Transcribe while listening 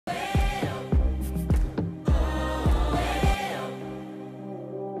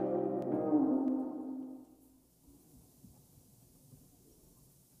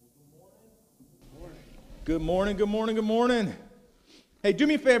Good morning, good morning, good morning. Hey, do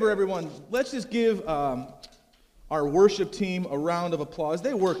me a favor, everyone. Let's just give our worship team a round of applause.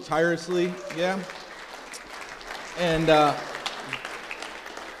 They work tirelessly, yeah? And I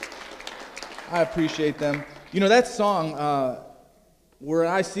appreciate them. You know, that song, Where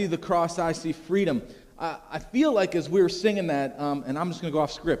I See the Cross, I See Freedom, I feel like as we were singing that, and I'm just going to go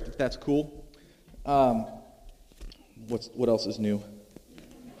off script, if that's cool. What else is new?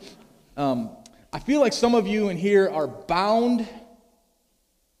 I feel like some of you in here are bound,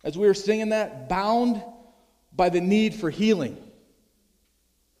 as we were singing that, bound by the need for healing.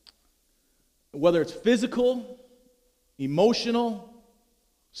 Whether it's physical, emotional,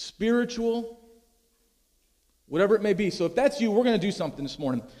 spiritual, whatever it may be. So if that's you, we're going to do something this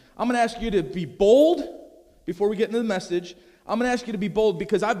morning. I'm going to ask you to be bold before we get into the message. I'm going to ask you to be bold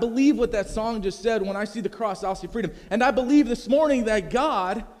because I believe what that song just said, when I see the cross, I'll see freedom. And I believe this morning that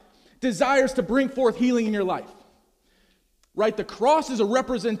God desires to bring forth healing in your life. Right? The cross is a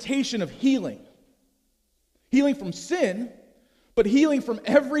representation of healing. Healing from sin, but healing from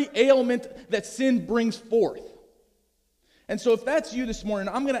every ailment that sin brings forth. And so if that's you this morning,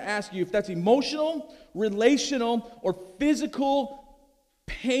 I'm going to ask you if that's emotional, relational, or physical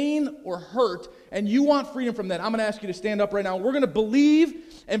pain or hurt, and you want freedom from that, I'm going to ask you to stand up right now. We're going to believe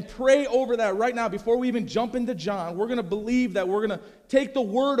and pray over that right now before we even jump into John. We're going to believe that we're going to take the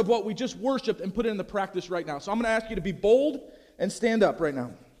word of what we just worshiped and put it into practice right now. So I'm going to ask you to be bold and stand up right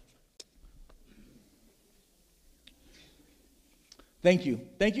now. Thank you.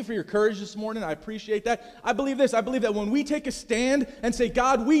 Thank you for your courage this morning. I appreciate that. I believe this. I believe that when we take a stand and say,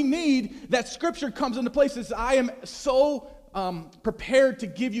 God, we need, that Scripture comes into place. That I am so prepared to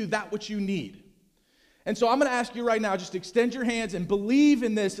give you that which you need. And so I'm going to ask you right now, just extend your hands and believe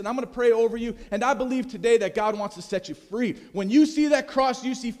in this, and I'm going to pray over you, and I believe today that God wants to set you free. When you see that cross,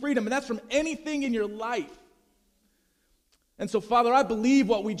 you see freedom, and that's from anything in your life. And so, Father, I believe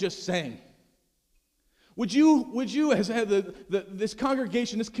what we just sang. Would you, as this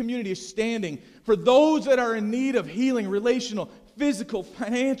congregation, this community is standing for those that are in need of healing, relational, physical,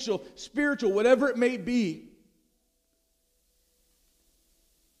 financial, spiritual, whatever it may be.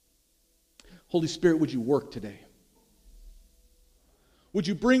 Holy Spirit, would you work today? Would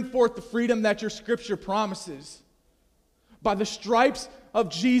you bring forth the freedom that your Scripture promises? By the stripes of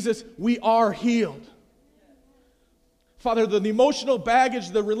Jesus, we are healed. Father, the emotional baggage,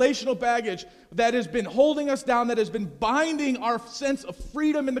 the relational baggage that has been holding us down, that has been binding our sense of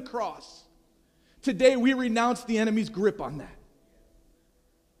freedom in the cross, today we renounce the enemy's grip on that.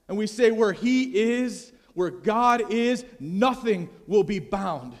 And we say where He is, where God is, nothing will be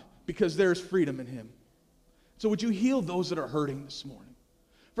bound because there is freedom in Him. So would you heal those that are hurting this morning?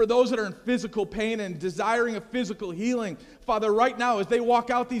 For those that are in physical pain and desiring a physical healing, Father, right now, as they walk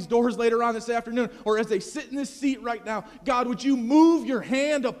out these doors later on this afternoon, or as they sit in this seat right now, God, would you move your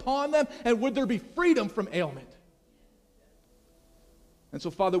hand upon them, and would there be freedom from ailment? And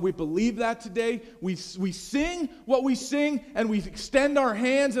so, Father, we believe that today. We sing what we sing, and we extend our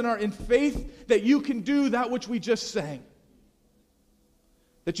hands and are in faith that you can do that which we just sang,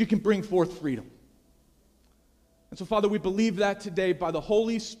 that you can bring forth freedom. And so, Father, we believe that today by the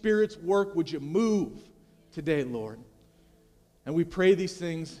Holy Spirit's work. Would you move today, Lord? And we pray these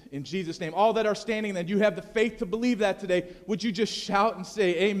things in Jesus' name. All that are standing, that you have the faith to believe that today, would you just shout and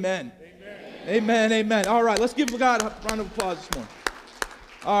say amen? Amen. Amen, amen. All right, let's give God a round of applause this morning.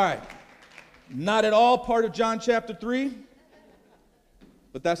 All right. Not at all part of John chapter 3,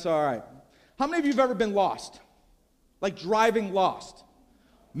 but that's all right. How many of you have ever been lost? Like driving lost?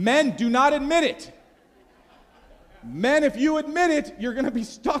 Men, do not admit it. Men, if you admit it, you're going to be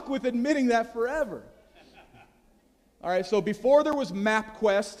stuck with admitting that forever. All right, so before there was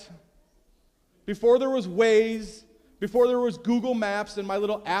MapQuest, before there was Waze, before there was Google Maps and my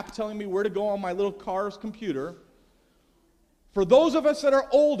little app telling me where to go on my little car's computer, for those of us that are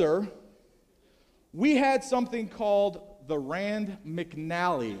older, we had something called the Rand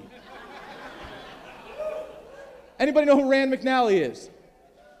McNally. Anybody know who Rand McNally is?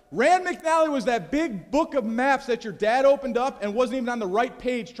 Rand McNally was that big book of maps that your dad opened up and wasn't even on the right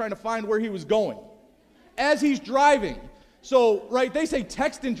page trying to find where he was going as he's driving. So, right, they say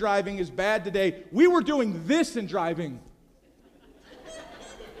text in driving is bad today. We were doing this in driving.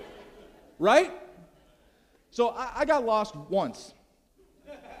 Right? So I got lost once.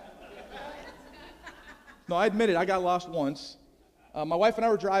 No, I admit it, I got lost once. My wife and I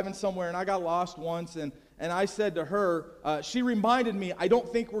were driving somewhere, and I got lost once, and I said to her, she reminded me, I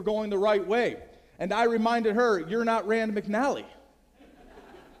don't think we're going the right way. And I reminded her, you're not Rand McNally.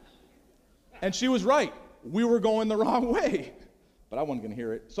 And she was right. We were going the wrong way. but I wasn't going to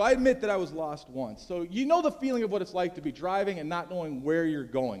hear it. So I admit that I was lost once. So you know the feeling of what it's like to be driving and not knowing where you're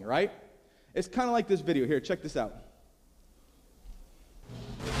going, right? It's kind of like this video. Here, check this out.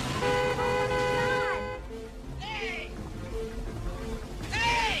 Hey!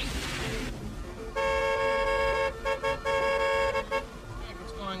 Hey! Hey,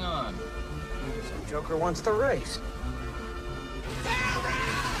 what's going on? Some joker wants to race.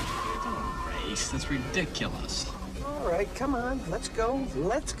 Don't race. That's ridiculous. All right, come on. Let's go.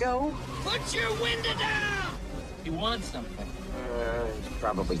 Let's go. Put your window down! He wants something. He's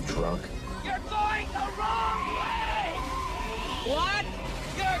probably drunk. You're going the wrong way! What?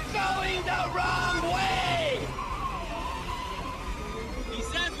 You're going the wrong way! He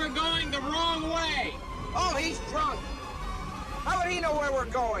says we're going the wrong way. Oh, he's drunk. How would he know where we're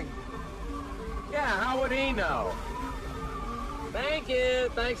going? Yeah, how would he know? Thank you.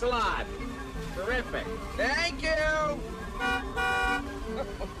 Thanks a lot. Terrific. Thank you.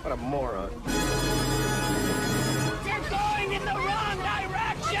 What a moron. You're going in the wrong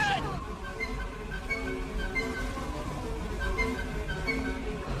direction!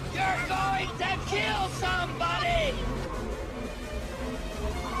 You're going to kill somebody!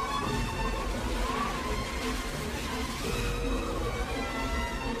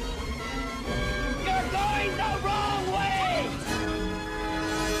 You're going the wrong way!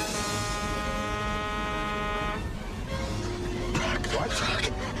 What?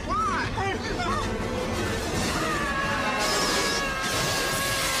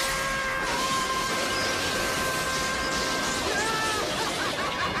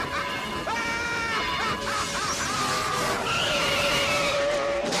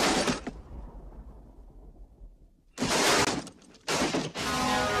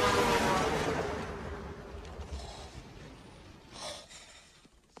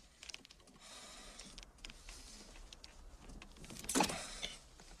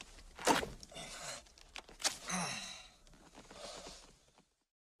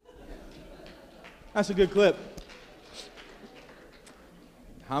 That's a good clip.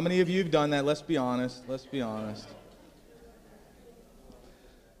 How many of you have done that? Let's be honest. Let's be honest.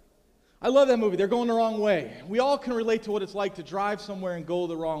 I love that movie. They're going the wrong way. We all can relate to what it's like to drive somewhere and go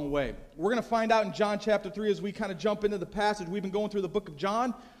the wrong way. We're going to find out in John chapter 3 as we kind of jump into the passage. We've been going through the book of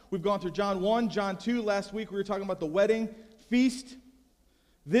John. We've gone through John 1, John 2. Last week we were talking about the wedding feast.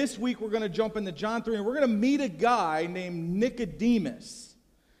 This week we're going to jump into John 3, and we're going to meet a guy named Nicodemus.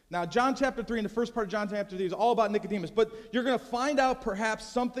 Now, John chapter 3 and the first part of John chapter 3 is all about Nicodemus, but you're going to find out perhaps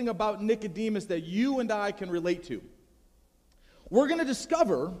something about Nicodemus that you and I can relate to. We're going to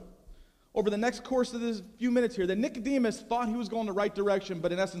discover over the next course of this few minutes here that Nicodemus thought he was going the right direction,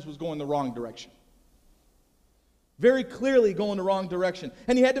 but in essence was going the wrong direction. Very clearly going the wrong direction.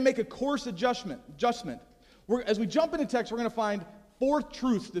 And he had to make a course adjustment. As we jump into text, we're going to find 4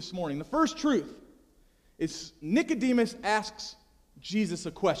 truths this morning. The first truth is Nicodemus asks Jesus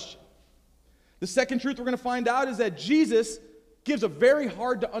a question. The second truth we're going to find out is that Jesus gives a very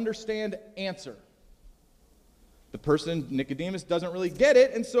hard to understand answer. The person, Nicodemus, doesn't really get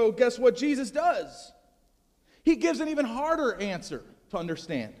it, and so guess what Jesus does? He gives an even harder answer to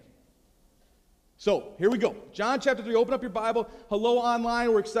understand. So, here we go. John chapter 3, open up your Bible. Hello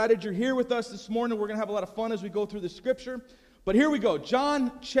online, we're excited you're here with us this morning. We're going to have a lot of fun as we go through the scripture. But here we go,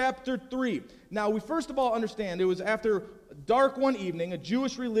 John chapter 3. Now, we first of all understand it was after dark one evening, a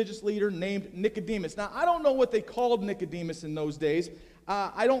Jewish religious leader named Nicodemus. Now, I don't know what they called Nicodemus in those days.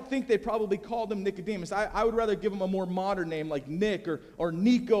 I don't think they probably called him Nicodemus. I would rather give him a more modern name like Nick or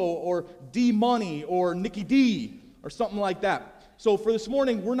Nico or D-Money or Nicky D or something like that. So for this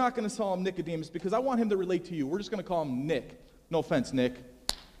morning, we're not going to call him Nicodemus because I want him to relate to you. We're just going to call him Nick. No offense, Nick.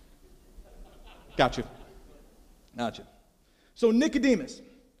 Gotcha. So Nicodemus,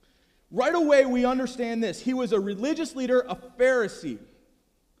 right away we understand this. He was a religious leader, a Pharisee.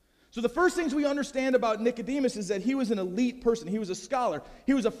 So the first things we understand about Nicodemus is that he was an elite person. He was a scholar.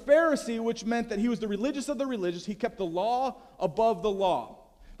 He was a Pharisee, which meant that he was the religious of the religious. He kept the law above the law.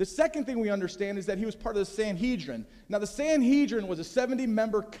 The second thing we understand is that he was part of the Sanhedrin. Now the Sanhedrin was a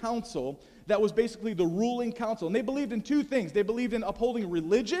 70-member council that was basically the ruling council. And they believed in 2 things. They believed in upholding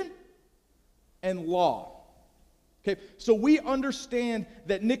religion and law. Okay, so we understand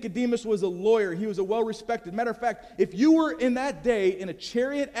that Nicodemus was a lawyer. He was a well-respected. Matter of fact, if you were in that day in a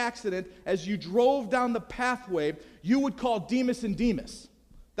chariot accident as you drove down the pathway, you would call Demas and Demas.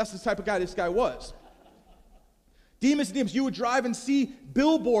 That's the type of guy this guy was. Demas and Demas, you would drive and see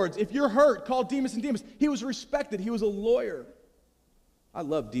billboards. If you're hurt, call Demas and Demas. He was respected. He was a lawyer. I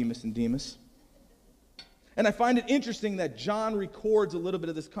love Demas and Demas. And I find it interesting that John records a little bit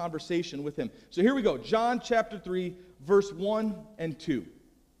of this conversation with him. So here we go. John chapter 3, verse 1 and 2.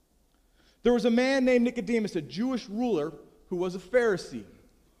 There was a man named Nicodemus, a Jewish ruler who was a Pharisee.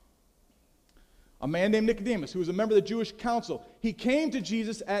 A man named Nicodemus, who was a member of the Jewish council. He came to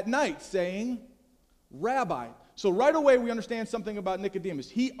Jesus at night saying, Rabbi. So right away we understand something about Nicodemus.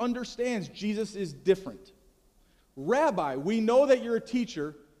 He understands Jesus is different. Rabbi, we know that you're a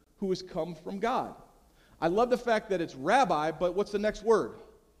teacher who has come from God. I love the fact that it's rabbi, but what's the next word?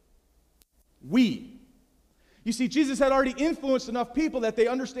 We. You see, Jesus had already influenced enough people that they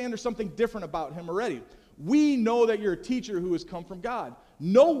understand there's something different about him already. We know that you're a teacher who has come from God.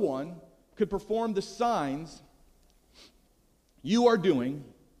 No one could perform the signs you are doing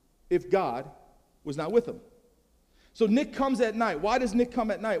if God was not with him. So Nick comes at night. Why does Nick come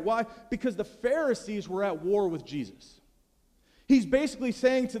at night? Why? Because the Pharisees were at war with Jesus. He's basically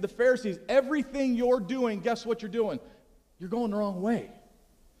saying to the Pharisees, everything you're doing, guess what you're doing? You're going the wrong way.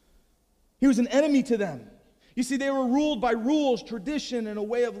 He was an enemy to them. You see, they were ruled by rules, tradition, and a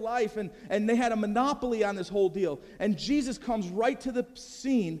way of life, and they had a monopoly on this whole deal. And Jesus comes right to the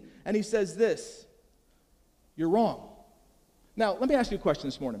scene, and he says this, you're wrong. Now, let me ask you a question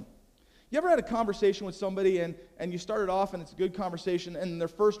this morning. You ever had a conversation with somebody, and you started off, and it's a good conversation, and their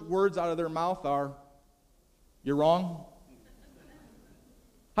first words out of their mouth are, you're wrong?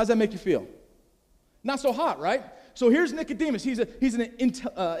 How does that make you feel? Not so hot, right? So here's Nicodemus. He's an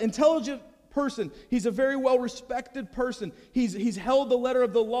intelligent person. He's a very well-respected person. He's held the letter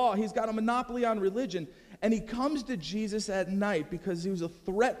of the law. He's got a monopoly on religion. And he comes to Jesus at night because he was a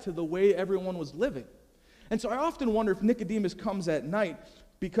threat to the way everyone was living. And so I often wonder if Nicodemus comes at night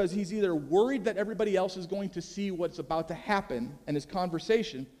because he's either worried that everybody else is going to see what's about to happen in his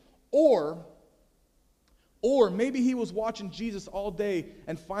conversation, or maybe he was watching Jesus all day,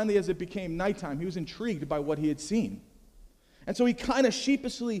 and finally as it became nighttime, he was intrigued by what he had seen. And so he kind of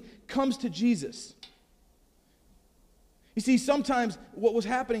sheepishly comes to Jesus. You see, sometimes what was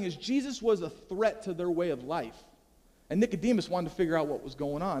happening is Jesus was a threat to their way of life. And Nicodemus wanted to figure out what was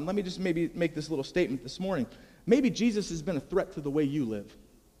going on. Let me just maybe make this little statement this morning. Maybe Jesus has been a threat to the way you live.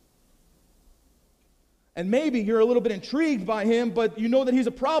 And maybe you're a little bit intrigued by him, but you know that he's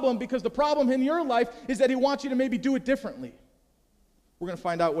a problem because the problem in your life is that he wants you to maybe do it differently. We're going to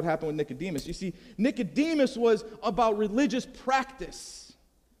find out what happened with Nicodemus. You see, Nicodemus was about religious practice.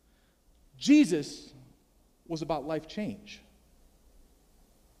 Jesus was about life change.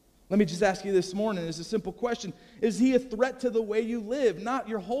 Let me just ask you this morning, it's a simple question. Is he a threat to the way you live? Not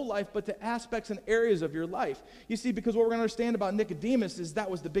your whole life, but to aspects and areas of your life. You see, because what we're going to understand about Nicodemus is that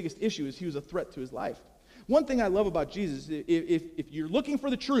was the biggest issue, is he was a threat to his life. One thing I love about Jesus, if you're looking for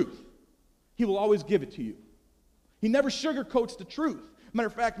the truth, he will always give it to you. He never sugarcoats the truth. Matter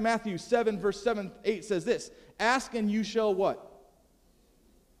of fact, Matthew 7, verse 8 says this, ask and you shall what?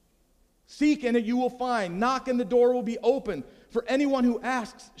 Seek and you will find. Knock and the door will be open. For anyone who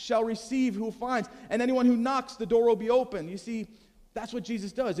asks shall receive, who finds. And anyone who knocks, the door will be open. You see, that's what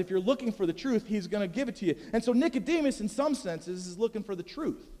Jesus does. If you're looking for the truth, he's going to give it to you. And so Nicodemus, in some senses, is looking for the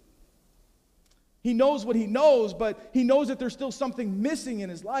truth. He knows what he knows, but he knows that there's still something missing in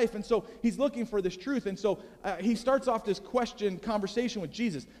his life, and so he's looking for this truth. And so he starts off this conversation with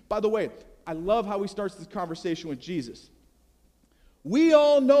Jesus. By the way, I love how he starts this conversation with Jesus. We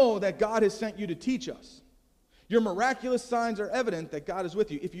all know that God has sent you to teach us. Your miraculous signs are evident that God is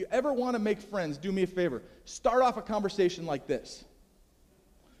with you. If you ever want to make friends, do me a favor. Start off a conversation like this.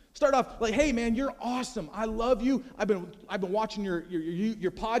 Start off like, hey man, you're awesome. I love you. I've been watching your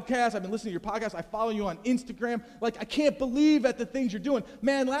podcast. I've been listening to your podcast. I follow you on Instagram. Like, I can't believe at the things you're doing.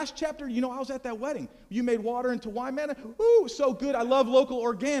 Man, last chapter, I was at that wedding. You made water into wine, man. Ooh, so good. I love local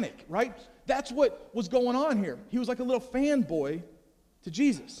organic, right? That's what was going on here. He was like a little fanboy to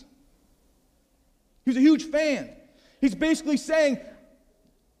Jesus. He was a huge fan. He's basically saying,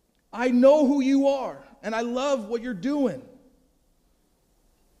 I know who you are, and I love what you're doing.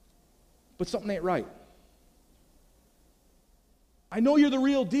 But something ain't right. I know you're the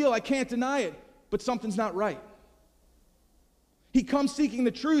real deal. I can't deny it. But something's not right. He comes seeking the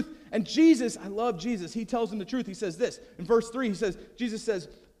truth. And Jesus, I love Jesus. He tells him the truth. He says this. In verse 3, Jesus says,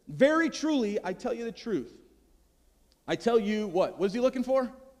 very truly, I tell you the truth. I tell you what? What is he looking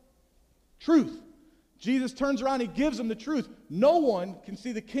for? Truth. Jesus turns around. He gives him the truth. No one can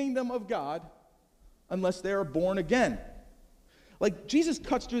see the kingdom of God unless they are born again. Like, Jesus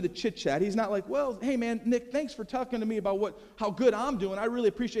cuts through the chit-chat. He's not like, well, hey, man, Nick, thanks for talking to me about how good I'm doing. I really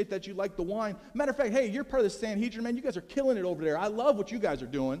appreciate that you like the wine. Matter of fact, hey, you're part of the Sanhedrin, man. You guys are killing it over there. I love what you guys are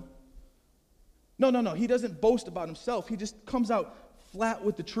doing. No. He doesn't boast about himself. He just comes out flat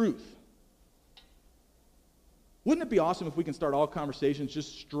with the truth. Wouldn't it be awesome if we can start all conversations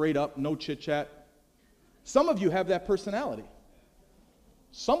just straight up, no chit-chat? Some of you have that personality.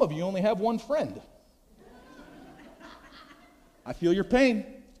 Some of you only have one friend. I feel your pain.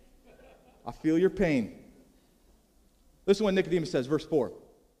 I feel your pain. Listen to what Nicodemus says, verse 4.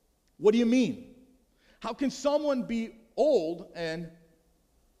 What do you mean? How can someone be old and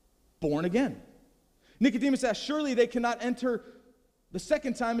born again? Nicodemus asked, surely they cannot enter the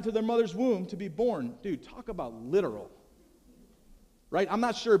second time into their mother's womb to be born. Dude, talk about literal. Right? I'm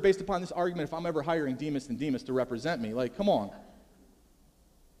not sure, based upon this argument, if I'm ever hiring Demas and Demas to represent me. Like, come on.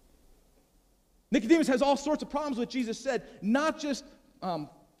 Nicodemus has all sorts of problems with what Jesus said, not just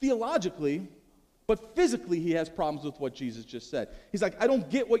theologically, but physically he has problems with what Jesus just said. He's like, I don't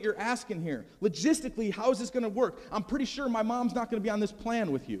get what you're asking here. Logistically, how is this going to work? I'm pretty sure my mom's not going to be on this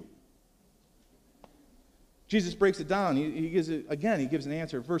plan with you. Jesus breaks it down. He gives an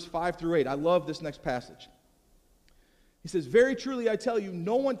answer. Verse 5 through 8. I love this next passage. He says, very truly I tell you,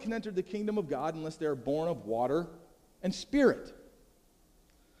 no one can enter the kingdom of God unless they are born of water and spirit.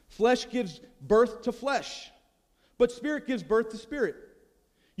 Flesh gives birth to flesh, but spirit gives birth to spirit.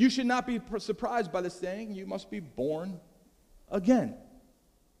 You should not be surprised by the saying, you must be born again.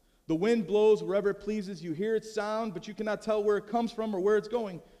 The wind blows wherever it pleases. You hear its sound, but you cannot tell where it comes from or where it's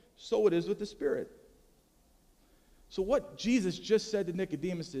going. So it is with the spirit. So what Jesus just said to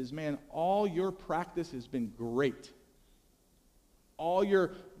Nicodemus is, man, all your practice has been great. All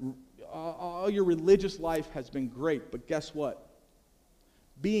your religious life has been great, but guess what?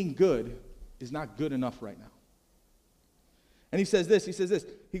 Being good is not good enough right now. And he says this,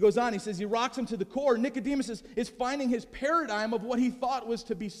 he goes on, he says, he rocks him to the core. Nicodemus is finding his paradigm of what he thought was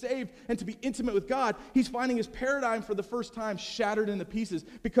to be saved and to be intimate with God. He's finding his paradigm for the first time shattered into pieces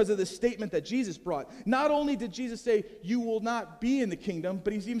because of the statement that Jesus brought. Not only did Jesus say, you will not be in the kingdom,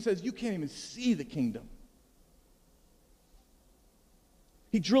 but he even says, you can't even see the kingdom.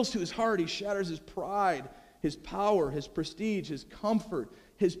 He drills to his heart, he shatters his pride, his power, his prestige, his comfort,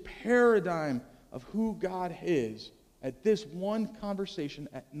 his paradigm of who God is. At this one conversation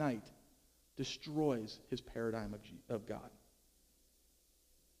at night, destroys his paradigm of God.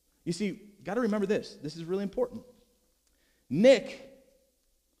 You see, got to remember this. This is really important. Nick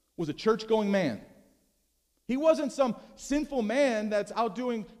was a church-going man. He wasn't some sinful man that's out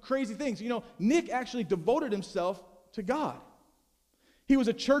doing crazy things. You know, Nick actually devoted himself to God. He was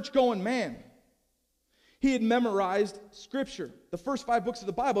a church-going man. He had memorized Scripture, the first 5 books of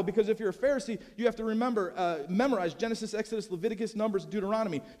the Bible, because if you're a Pharisee, you have to memorize Genesis, Exodus, Leviticus, Numbers,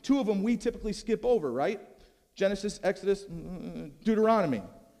 Deuteronomy. 2 of them we typically skip over, right? Genesis, Exodus, Deuteronomy.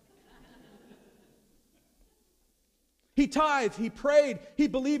 He tithed, he prayed, he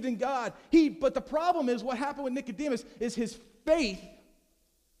believed in God. But the problem is, what happened with Nicodemus is his faith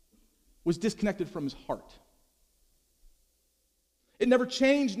was disconnected from his heart. It never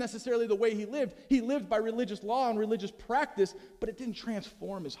changed necessarily the way he lived. He lived by religious law and religious practice, but it didn't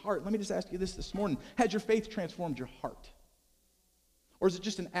transform his heart. Let me just ask you this morning. Has your faith transformed your heart? Or is it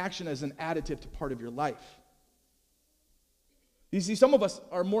just an action as an additive to part of your life? You see, some of us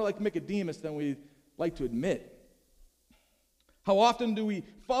are more like Nicodemus than we like to admit. How often do we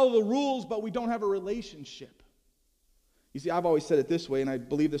follow the rules, but we don't have a relationship? You see, I've always said it this way, and I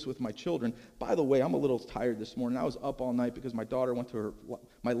believe this with my children. By the way, I'm a little tired this morning. I was up all night because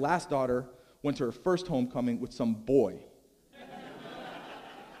my last daughter went to her first homecoming with some boy.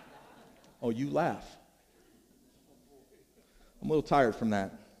 Oh, you laugh. I'm a little tired from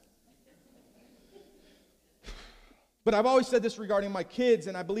that. But I've always said this regarding my kids,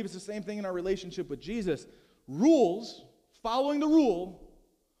 and I believe it's the same thing in our relationship with Jesus. Rules, following the rule,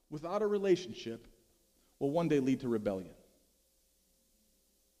 without a relationship, will one day lead to rebellion.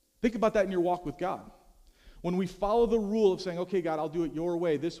 Think about that in your walk with God. When we follow the rule of saying, okay, God, I'll do it your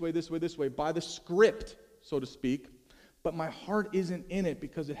way, this way, this way, this way, by the script, so to speak, but my heart isn't in it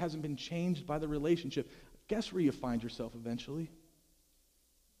because it hasn't been changed by the relationship, guess where you find yourself eventually?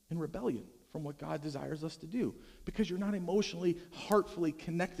 In rebellion from what God desires us to do, because you're not emotionally, heartfully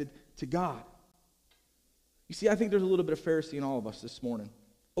connected to God. You see, I think there's a little bit of Pharisee in all of us this morning.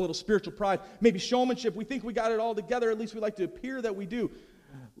 A little spiritual pride, maybe showmanship. We think we got it all together, at least we like to appear that we do.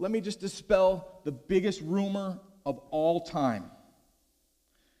 Let me just dispel the biggest rumor of all time.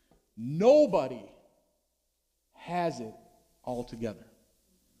 Nobody has it all together.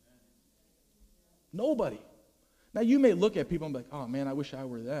 Nobody. Now you may look at people and be like, oh man, I wish I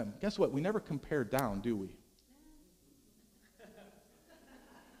were them. Guess what? We never compare down, do we?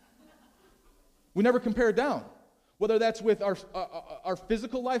 We never compare down. Whether that's with our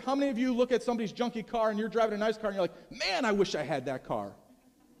physical life. How many of you look at somebody's junky car and you're driving a nice car and you're like, man, I wish I had that car?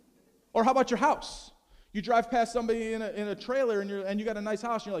 Or how about your house? You drive past somebody in a trailer and you got a nice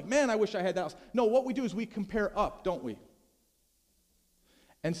house and you're like, man, I wish I had that house. No, what we do is we compare up, don't we?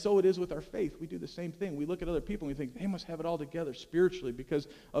 And so it is with our faith. We do the same thing. We look at other people and we think they must have it all together spiritually because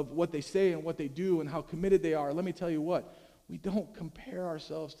of what they say and what they do and how committed they are. Let me tell you what. We don't compare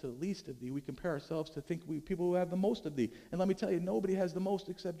ourselves to the least of thee. We compare ourselves to people who have the most of thee. And let me tell you, nobody has the most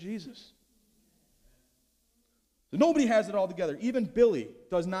except Jesus. So nobody has it all together. Even Billy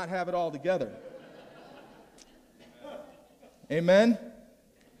does not have it all together. Amen?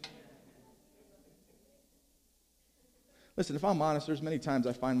 Listen, if I'm honest, there's many times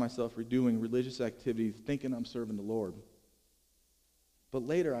I find myself redoing religious activities thinking I'm serving the Lord. But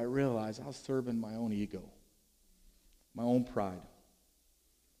later I realize I was serving my own ego, my own pride.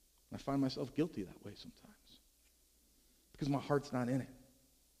 I find myself guilty that way sometimes because my heart's not in it.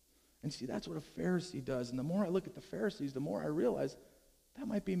 And see, that's what a Pharisee does. And the more I look at the Pharisees, the more I realize that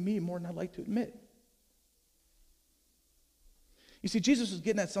might be me more than I'd like to admit. You see, Jesus was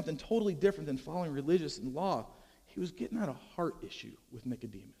getting at something totally different than following religious and law. He was getting at a heart issue with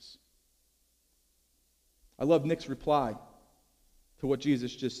Nicodemus. I love Nick's reply to what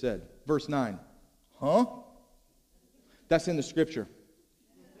Jesus just said. Verse 9. Huh? That's in the scripture.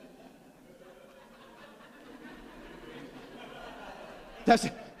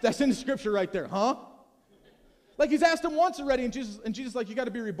 That's in the scripture right there. Huh? Like he's asked him once already, and Jesus like, you got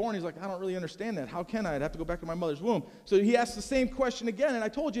to be reborn. He's like, I don't really understand that. How can I? I'd have to go back to my mother's womb. So he asks the same question again, and I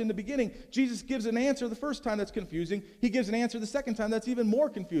told you in the beginning, Jesus gives an answer the first time that's confusing. He gives an answer the second time that's even more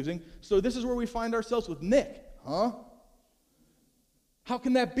confusing. So this is where we find ourselves with Nick. Huh? How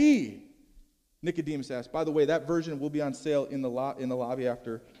can that be? Nicodemus asked. By the way, that version will be on sale in the lobby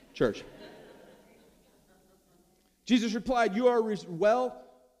after church. Jesus replied, you are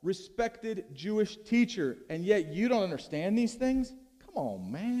well-respected Jewish teacher, and yet you don't understand these things? Come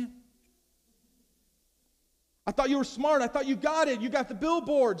on, man. I thought you were smart. I thought you got it. You got the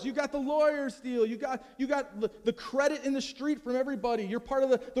billboards. You got the lawyer's deal. You got the credit in the street from everybody. You're part of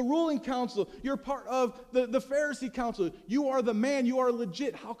the ruling council. You're part of the Pharisee council. You are the man. You are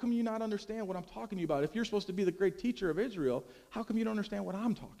legit. How come you not understand what I'm talking to you about? If you're supposed to be the great teacher of Israel, how come you don't understand what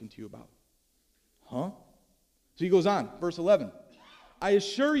I'm talking to you about? Huh? So he goes on, verse 11. I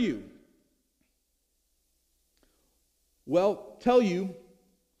assure you, tell you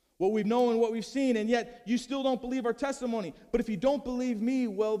what we've known and what we've seen, and yet you still don't believe our testimony. But if you don't believe me,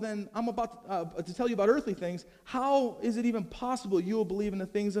 well, then I'm about to tell you about earthly things. How is it even possible you will believe in the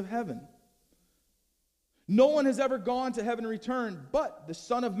things of heaven? No one has ever gone to heaven and returned, but the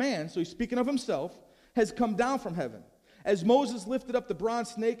Son of Man, so he's speaking of himself, has come down from heaven. As Moses lifted up the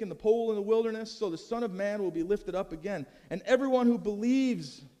bronze snake and the pole in the wilderness, so the Son of Man will be lifted up again. And everyone who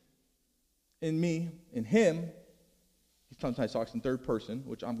believes in me, in him, he sometimes talks in third person,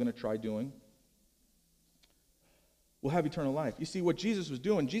 which I'm going to try doing, will have eternal life. You see, what Jesus was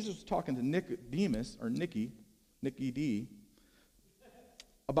doing, Jesus was talking to Nicodemus, or Nicky D,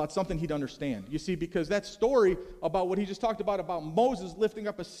 about something he'd understand. You see, because that story about what he just talked about Moses lifting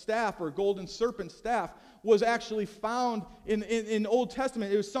up a staff or a golden serpent staff was actually found in Old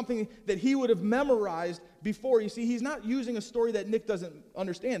Testament. It was something that he would have memorized before. You see, he's not using a story that Nick doesn't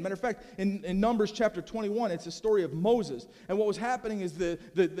understand. Matter of fact, in Numbers chapter 21, it's a story of Moses. And what was happening is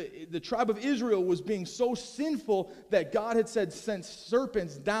the tribe of Israel was being so sinful that God had sent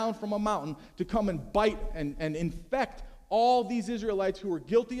serpents down from a mountain to come and bite and infect all these Israelites who were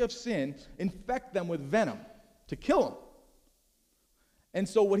guilty of sin, infect them with venom to kill them. And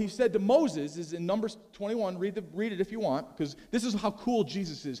so what he said to Moses is in Numbers 21, read it if you want, because this is how cool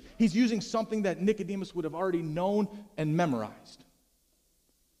Jesus is. He's using something that Nicodemus would have already known and memorized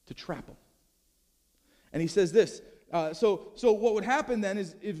to trap him. And he says this, so what would happen then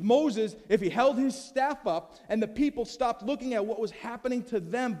is if Moses, if he held his staff up and the people stopped looking at what was happening to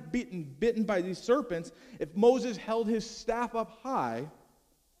them bitten by these serpents, if Moses held his staff up high,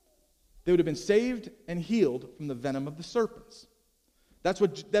 they would have been saved and healed from the venom of the serpents. That's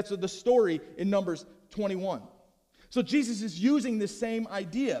what the story in Numbers 21. So Jesus is using this same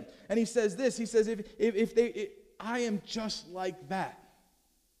idea. And he says this, he says, I am just like that.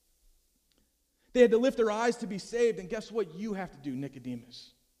 They had to lift their eyes to be saved, and guess what you have to do,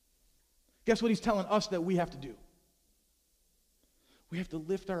 Nicodemus? Guess what he's telling us that we have to do? We have to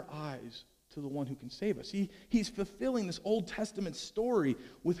lift our eyes to the one who can save us. He's fulfilling this Old Testament story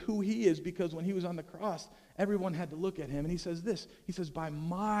with who he is, because when he was on the cross, everyone had to look at him, and he says this, he says, by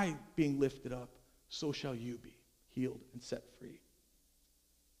my being lifted up, so shall you be healed and set free.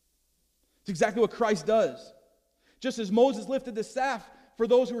 It's exactly what Christ does. Just as Moses lifted the staff for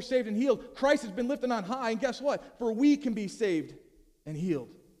those who are saved and healed, Christ has been lifted on high, and guess what? For we can be saved and healed.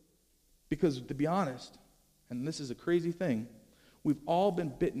 Because to be honest, and this is a crazy thing, we've all been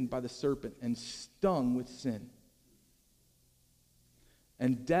bitten by the serpent and stung with sin.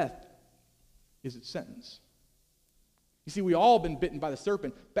 And death is its sentence. You see, we all been bitten by the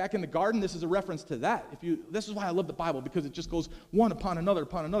serpent. Back in the garden, this is a reference to that. This is why I love the Bible, because it just goes one upon another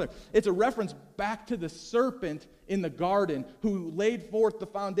upon another. It's a reference back to the serpent in the garden who laid forth the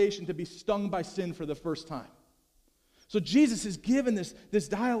foundation to be stung by sin for the first time. So Jesus is given this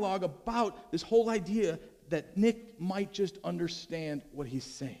dialogue about this whole idea that Nick might just understand what he's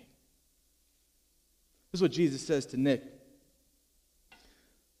saying. This is what Jesus says to Nick.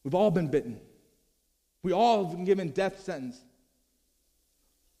 We've all been bitten. We all have been given death sentence.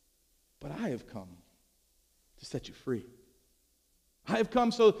 But I have come to set you free. I have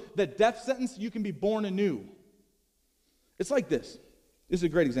come so that death sentence, you can be born anew. It's like this. This is a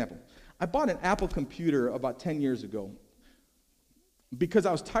great example. I bought an Apple computer about 10 years ago because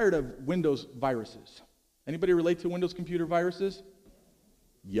I was tired of Windows viruses. Anybody relate to Windows computer viruses?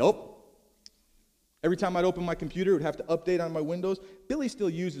 Yup. Every time I'd open my computer, it would have to update on my Windows. Billy still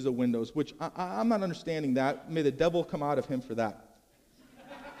uses a Windows, which I'm not understanding that. May the devil come out of him for that.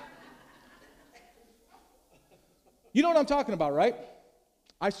 You know what I'm talking about, right?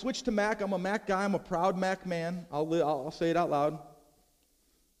 I switched to Mac. I'm a Mac guy. I'm a proud Mac man. I'll say it out loud.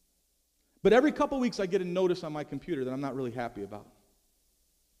 But every couple weeks, I get a notice on my computer that I'm not really happy about.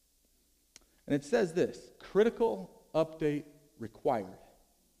 And it says this: critical update required.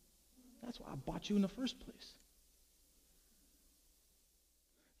 That's why I bought you in the first place.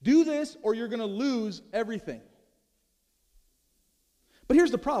 Do this or you're going to lose everything. But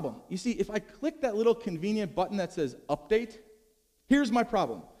here's the problem. You see, if I click that little convenient button that says update, here's my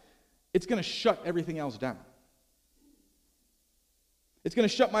problem. It's going to shut everything else down. It's going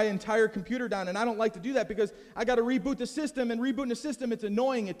to shut my entire computer down, and I don't like to do that because I got to reboot the system, and rebooting the system, it's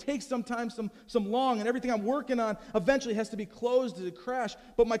annoying. It takes sometimes some long, and everything I'm working on eventually has to be closed to crash.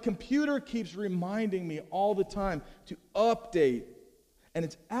 But my computer keeps reminding me all the time to update, and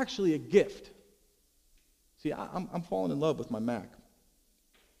it's actually a gift. See, I'm falling in love with my Mac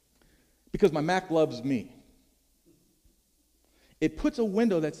because my Mac loves me. It puts a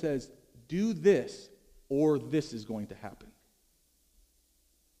window that says, do this or this is going to happen.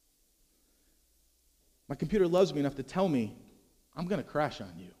 My computer loves me enough to tell me, I'm going to crash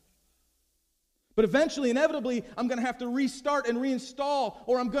on you. But eventually, inevitably, I'm going to have to restart and reinstall,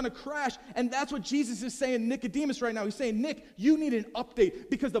 or I'm going to crash. And that's what Jesus is saying to Nicodemus right now. He's saying, Nick, you need an update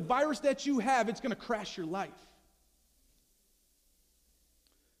because the virus that you have, it's going to crash your life.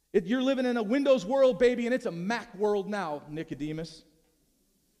 You're living in a Windows world, baby, and it's a Mac world now, Nicodemus.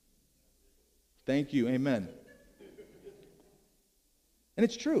 Thank you. Amen. And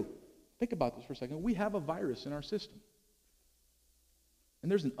it's true. Think about this for a second. We have a virus in our system. And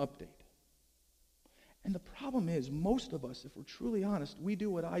there's an update. And the problem is, most of us, if we're truly honest, we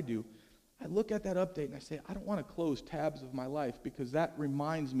do what I do. I look at that update and I say, I don't want to close tabs of my life because that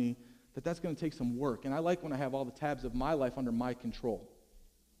reminds me that that's going to take some work. And I like when I have all the tabs of my life under my control.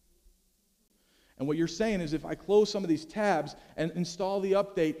 And what you're saying is if I close some of these tabs and install the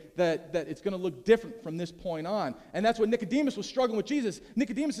update, that it's going to look different from this point on. And that's what Nicodemus was struggling with Jesus.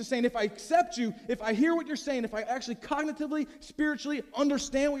 Nicodemus is saying, if I accept you, if I hear what you're saying, if I actually cognitively, spiritually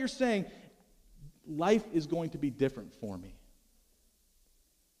understand what you're saying, life is going to be different for me.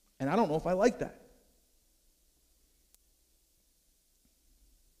 And I don't know if I like that.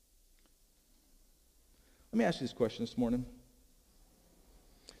 Let me ask you this question this morning.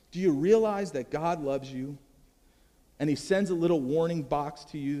 Do you realize that God loves you and he sends a little warning box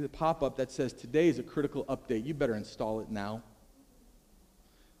to you, the pop-up that says, today is a critical update. You better install it now.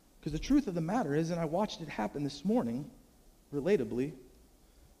 Because the truth of the matter is, and I watched it happen this morning, relatably,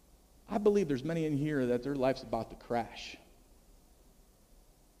 I believe there's many in here that their life's about to crash.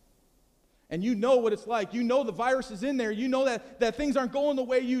 And you know what it's like. You know the virus is in there. You know that things aren't going the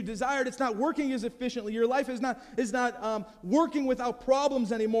way you desired. It's not working as efficiently. Your life is not working without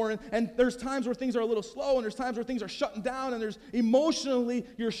problems anymore. And there's times where things are a little slow, and there's times where things are shutting down, and there's emotionally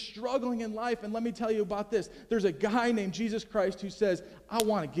you're struggling in life. And let me tell you about this. There's a guy named Jesus Christ who says, I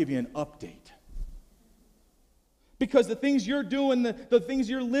want to give you an update. Because the things you're doing, the things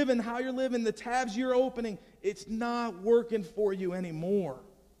you're living, how you're living, the tabs you're opening, it's not working for you anymore.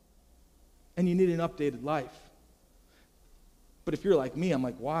 And you need an updated life. But if you're like me, I'm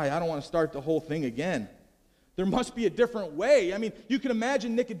like, why? I don't want to start the whole thing again. There must be a different way. I mean, you can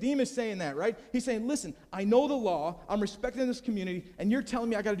imagine Nicodemus saying that, right? He's saying, listen, I know the law, I'm respecting this community, and you're telling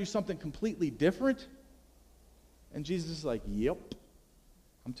me I got to do something completely different? And Jesus is like, yep.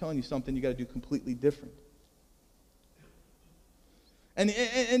 I'm telling you something you got to do completely different.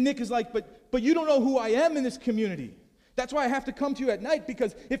 And Nick is like, but you don't know who I am in this community. That's why I have to come to you at night,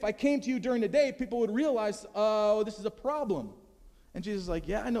 because if I came to you during the day, people would realize, oh, this is a problem. And Jesus is like,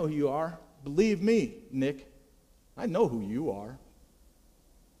 yeah, I know who you are. Believe me, Nick. I know who you are.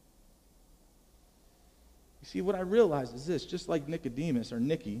 You see, what I realize is this, just like Nicodemus or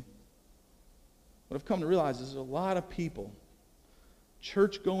Nicky, what I've come to realize is there's a lot of people,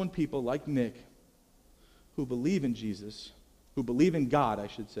 church-going people like Nick, who believe in Jesus, who believe in God, I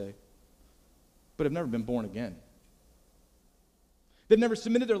should say, but have never been born again. They've never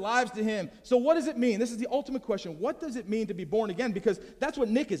submitted their lives to him. So what does it mean? This is the ultimate question. What does it mean to be born again? Because that's what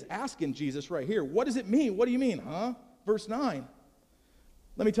Nick is asking Jesus right here. What does it mean? What do you mean, huh? Verse 9.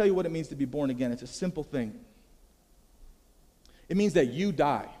 Let me tell you what it means to be born again. It's a simple thing. It means that you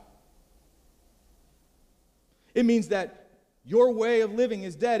die. It means that your way of living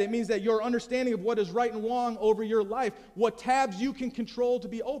is dead. It means that your understanding of what is right and wrong over your life, what tabs you can control to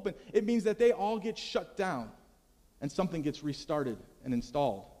be open, it means that they all get shut down and something gets restarted and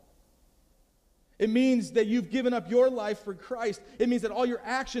installed. It means that you've given up your life for Christ. It means that all your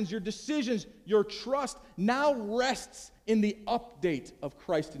actions, your decisions, your trust now rests in the update of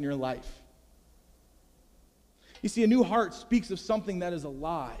Christ in your life. You see, a new heart speaks of something that is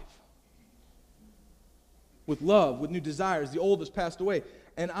alive, with love, with new desires. The old has passed away.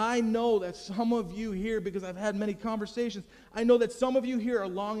 And I know that some of you here, because I've had many conversations, I know that some of you here are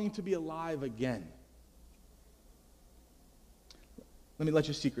longing to be alive again. Let me let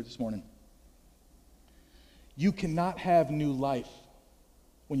you a secret this morning. You cannot have new life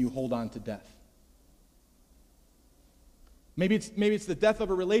when you hold on to death. Maybe it's the death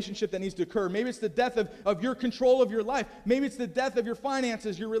of a relationship that needs to occur. Maybe it's the death of your control of your life. Maybe it's the death of your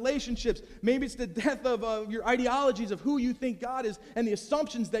finances, your relationships. Maybe it's the death of your ideologies of who you think God is and the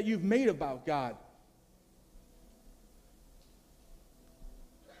assumptions that you've made about God.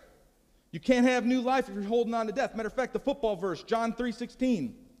 You can't have new life if you're holding on to death. Matter of fact, the football verse, John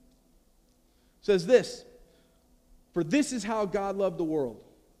 3:16, says this: "For this is how God loved the world.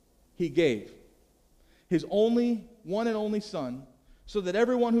 He gave his one and only Son, so that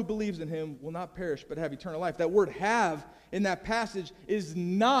everyone who believes in him will not perish but have eternal life." That word "have" in that passage is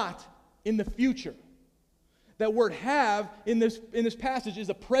not in the future. That word "have" in this passage is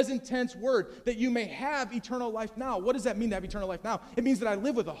a present tense word, that you may have eternal life now. What does that mean to have eternal life now? It means that I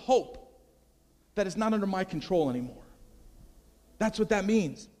live with a hope that is not under my control anymore. That's what that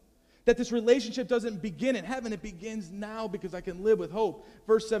means. That this relationship doesn't begin in heaven, it begins now, because I can live with hope.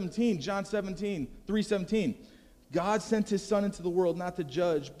 Verse 17, John 3:17. God sent his Son into the world not to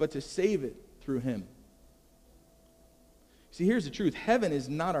judge, but to save it through him. See, here's the truth. Heaven is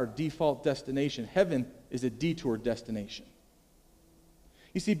not our default destination. Heaven is a detour destination.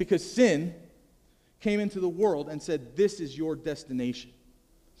 You see, because sin came into the world and said, this is your destination.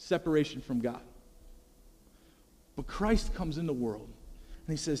 Separation from God. But Christ comes in the world, and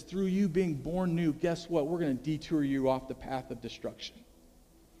he says, through you being born new, guess what? We're going to detour you off the path of destruction.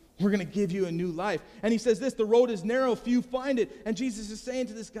 We're going to give you a new life. And he says this: the road is narrow, few find it. And Jesus is saying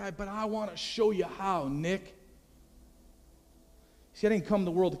to this guy, but I want to show you how, Nick. See, I didn't come to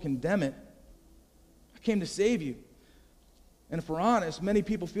the world to condemn it. I came to save you. And if we're honest, many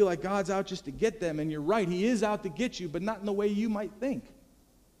people feel like God's out just to get them. And you're right, he is out to get you, but not in the way you might think.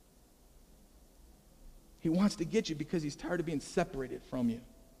 He wants to get you because he's tired of being separated from you.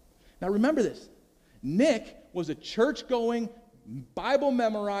 Now remember this. Nick was a church-going,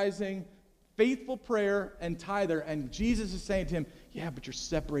 Bible-memorizing, faithful prayer and tither, and Jesus is saying to him, yeah, but you're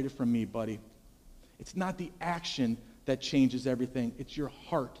separated from me, buddy. It's not the action that changes everything. It's your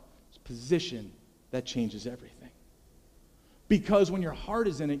heart's position that changes everything. Because when your heart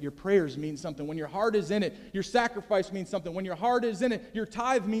is in it, your prayers mean something. When your heart is in it, your sacrifice means something. When your heart is in it, your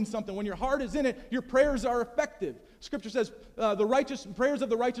tithe means something. When your heart is in it, your prayers are effective. Scripture says prayers of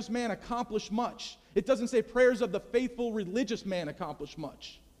the righteous man accomplish much. It doesn't say prayers of the faithful religious man accomplish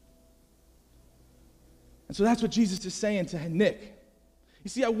much. And so that's what Jesus is saying to Nick. You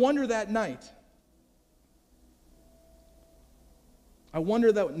see, I wonder that night. I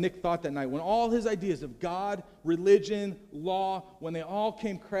wonder that what Nick thought that night, when all his ideas of God, religion, law, when they all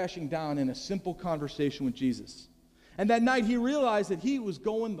came crashing down in a simple conversation with Jesus. And that night he realized that he was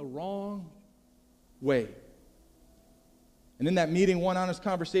going the wrong way. And in that meeting, one honest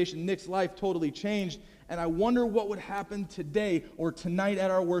conversation, Nick's life totally changed. And I wonder what would happen today or tonight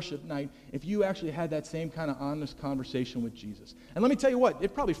at our worship night if you actually had that same kind of honest conversation with Jesus. And let me tell you what,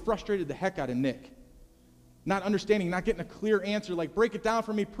 it probably frustrated the heck out of Nick. Not understanding, not getting a clear answer, like, break it down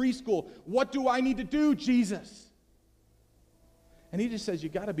for me, preschool. What do I need to do, Jesus? And he just says, you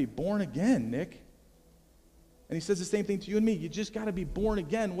got to be born again, Nick. And he says the same thing to you and me. You just got to be born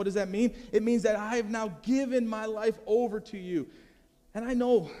again. What does that mean? It means that I have now given my life over to you. And I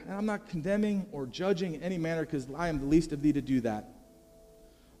know, and I'm not condemning or judging in any manner, because I am the least of thee to do that.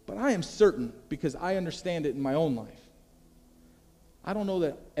 But I am certain, because I understand it in my own life. I don't know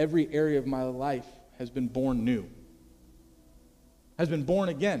that every area of my life has been born new, has been born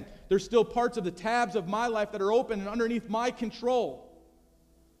again. There's still parts of the tabs of my life that are open and underneath my control.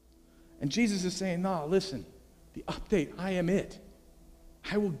 And Jesus is saying, no, listen, the update, I am it.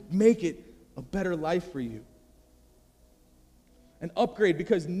 I will make it a better life for you. An upgrade,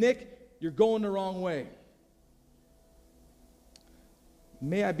 because Nick, you're going the wrong way.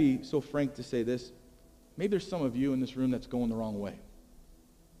 May I be so frank to say this? Maybe there's some of you in this room that's going the wrong way.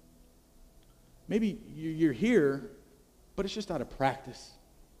 Maybe you're here, but it's just out of practice,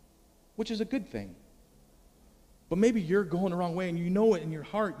 which is a good thing. But maybe you're going the wrong way, and you know it in your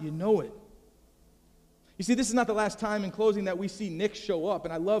heart, you know it. You see, this is not the last time in closing that we see Nick show up,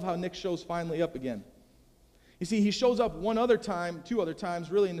 and I love how Nick shows finally up again. You see, he shows up two other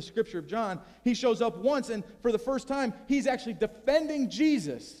times, really, in the scripture of John. He shows up once, and for the first time, he's actually defending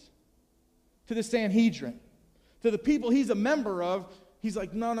Jesus to the Sanhedrin, to the people he's a member of. He's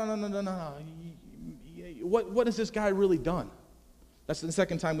like, no. What has this guy really done? That's the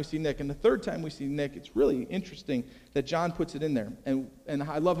second time we see Nick. And the third time we see Nick, it's really interesting that John puts it in there, and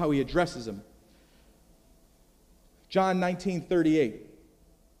I love how he addresses him. John 19:38.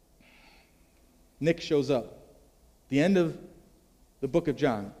 Nick shows up. The end of the book of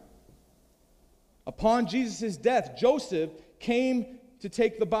John. Upon Jesus' death, Joseph came to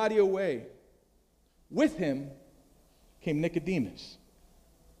take the body away. With him came Nicodemus.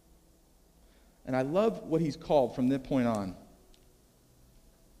 And I love what he's called from that point on.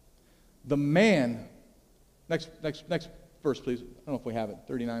 The man, next verse, please. I don't know if we have it,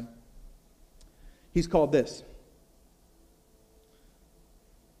 39. He's called this: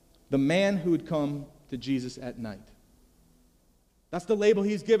 the man who had come to Jesus at night. That's the label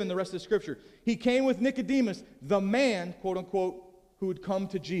he's given the rest of the scripture. He came with Nicodemus, the man, quote unquote, who had come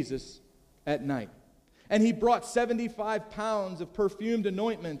to Jesus at night. And he brought 75 pounds of perfumed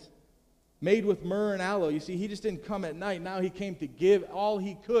anointment made with myrrh and aloe. You see, he just didn't come at night. Now he came to give all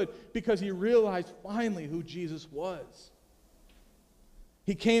he could, because he realized finally who Jesus was.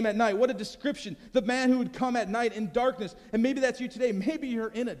 He came at night. What a description. The man who would come at night in darkness. And maybe that's you today. Maybe you're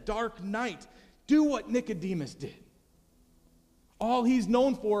in a dark night. Do what Nicodemus did. All he's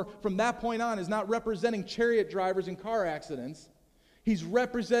known for from that point on is not representing chariot drivers in car accidents. He's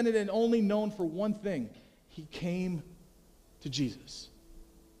represented and only known for one thing. He came to Jesus.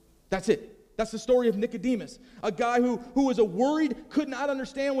 That's it. That's the story of Nicodemus, a guy who was worried, could not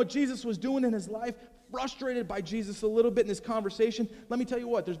understand what Jesus was doing in his life, frustrated by Jesus a little bit in this conversation. Let me tell you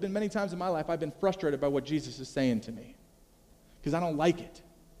what, there's been many times in my life I've been frustrated by what Jesus is saying to me, because I don't like it.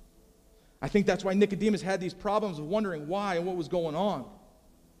 I think that's why Nicodemus had these problems of wondering why and what was going on.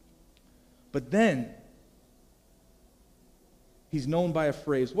 But then, he's known by a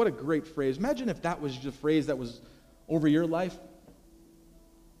phrase. What a great phrase. Imagine if that was the phrase that was over your life.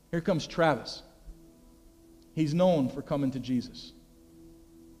 Here comes Travis. He's known for coming to Jesus.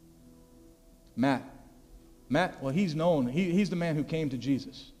 Matt, well, he's known. He's the man who came to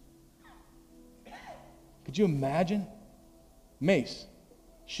Jesus. Could you imagine? Mace,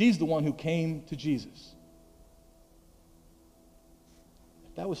 she's the one who came to Jesus.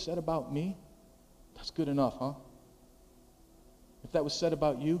 If that was said about me, that's good enough, huh? If that was said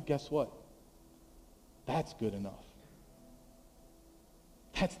about you, guess what? That's good enough.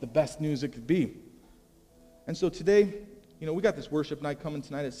 That's the best news it could be. And so today, we got this worship night coming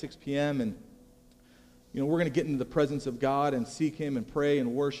tonight at 6 p.m. and, we're going to get into the presence of God and seek Him and pray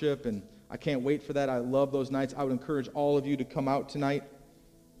and worship, and I can't wait for that. I love those nights. I would encourage all of you to come out tonight,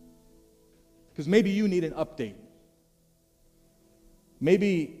 because maybe you need an update.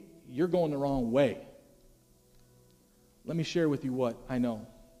 Maybe you're going the wrong way. Let me share with you what I know.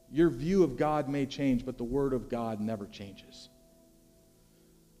 Your view of God may change, but the Word of God never changes.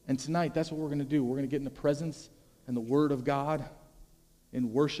 And tonight, that's what we're going to do. We're going to get in the presence and the Word of God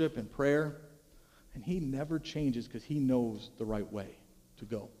in worship and prayer. And He never changes, because He knows the right way to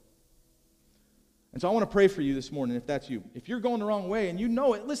go. And so I want to pray for you this morning, if that's you. If you're going the wrong way and you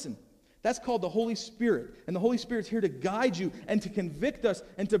know it, listen, that's called the Holy Spirit. And the Holy Spirit's here to guide you and to convict us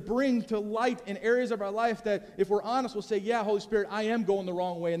and to bring to light in areas of our life that, if we're honest, we'll say, yeah, Holy Spirit, I am going the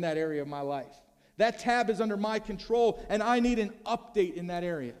wrong way in that area of my life. That tab is under my control, and I need an update in that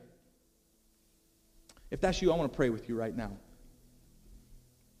area. If that's you, I want to pray with you right now.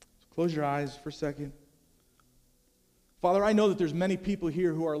 So close your eyes for a second. Father, I know that there's many people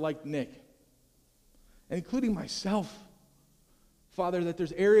here who are like Nick. and including myself, Father, that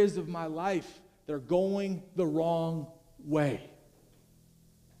there's areas of my life that are going the wrong way.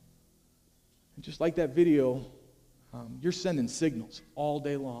 And just like that video, you're sending signals all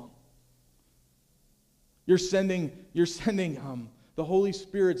day long. You're sending the Holy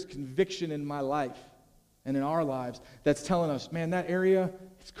Spirit's conviction in my life and in our lives that's telling us, man, that area,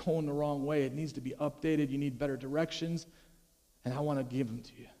 it's going the wrong way. It needs to be updated. You need better directions, and I want to give them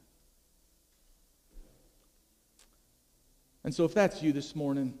to you. And so if that's you this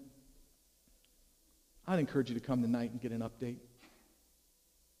morning, I'd encourage you to come tonight and get an update.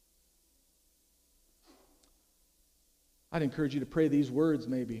 I'd encourage you to pray these words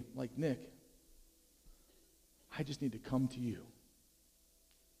maybe, like Nick. I just need to come to you.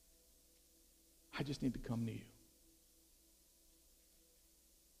 I just need to come to you.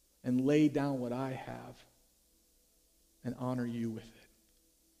 And lay down what I have and honor you with it.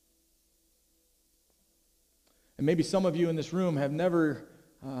 And maybe some of you in this room have never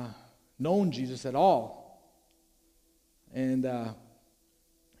known Jesus at all. And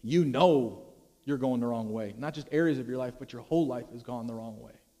you know you're going the wrong way. Not just areas of your life, but your whole life has gone the wrong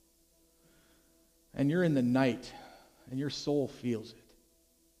way. And you're in the night, and your soul feels it.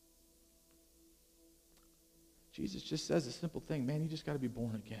 Jesus just says a simple thing, man, you just got to be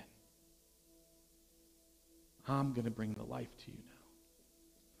born again. I'm going to bring the life to you now.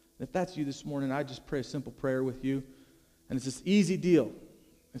 And if that's you this morning, I just pray a simple prayer with you. And it's this easy deal.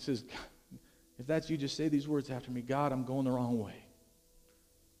 It says, if that's you, just say these words after me. God, I'm going the wrong way.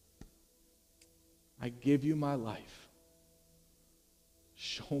 I give you my life.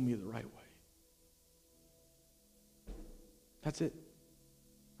 Show me the right way. That's it.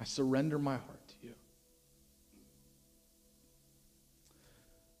 I surrender my heart to you.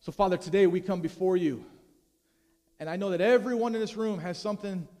 So, Father, today we come before you. And I know that everyone in this room has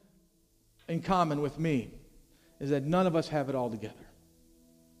something in common with me, is that none of us have it all together.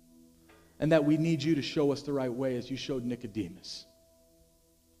 And that we need you to show us the right way as you showed Nicodemus.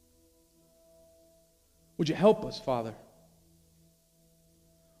 Would you help us, Father?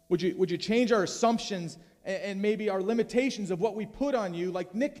 Would you change our assumptions and maybe our limitations of what we put on you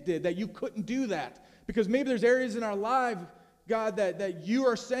like Nick did, that you couldn't do that? Because maybe there's areas in our life, God, that you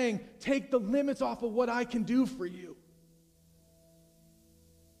are saying, take the limits off of what I can do for you.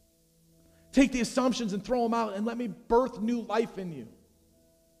 Take the assumptions and throw them out and let me birth new life in you.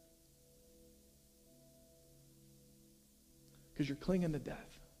 Because you're clinging to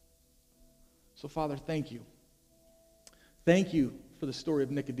death. So, Father, thank you. Thank you for the story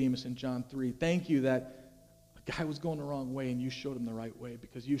of Nicodemus in John 3. Thank you that a guy was going the wrong way and you showed him the right way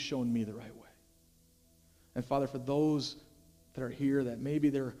because you've shown me the right way. And, Father, for those that are here that maybe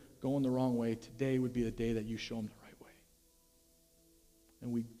they're going the wrong way, today would be the day that you show them the right way.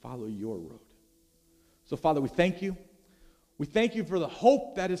 And we follow your road. So, Father, we thank you. We thank you for the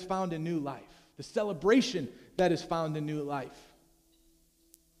hope that is found in new life, the celebration that is found in new life.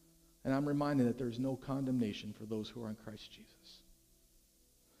 And I'm reminded that there is no condemnation for those who are in Christ Jesus.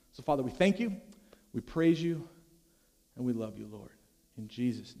 So, Father, we thank you, we praise you, and we love you, Lord. In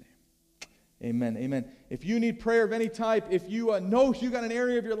Jesus' name, amen, amen. If you need prayer of any type, if you know you got an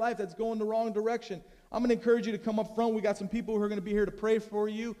area of your life that's going the wrong direction, I'm going to encourage you to come up front. We got some people who are going to be here to pray for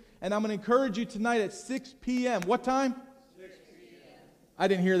you. And I'm going to encourage you tonight at 6 p.m. What time? 6 p.m. I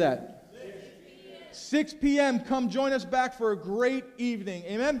didn't hear that. 6 p.m. 6 p.m. Come join us back for a great evening.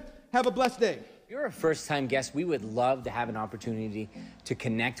 Amen? Have a blessed day. If you're a first-time guest, we would love to have an opportunity to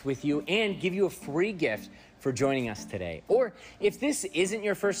connect with you and give you a free gift for joining us today. Or if this isn't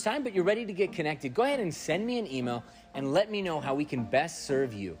your first time, but you're ready to get connected, go ahead and send me an email and let me know how we can best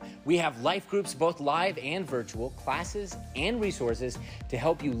serve you. We have life groups, both live and virtual, classes and resources to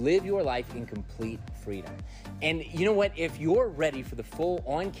help you live your life in complete freedom. And you know what? If you're ready for the full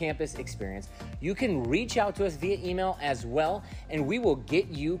on-campus experience, you can reach out to us via email as well, and we will get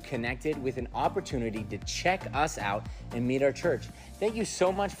you connected with an opportunity to check us out and meet our church. Thank you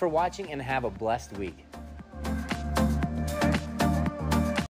so much for watching, and have a blessed week.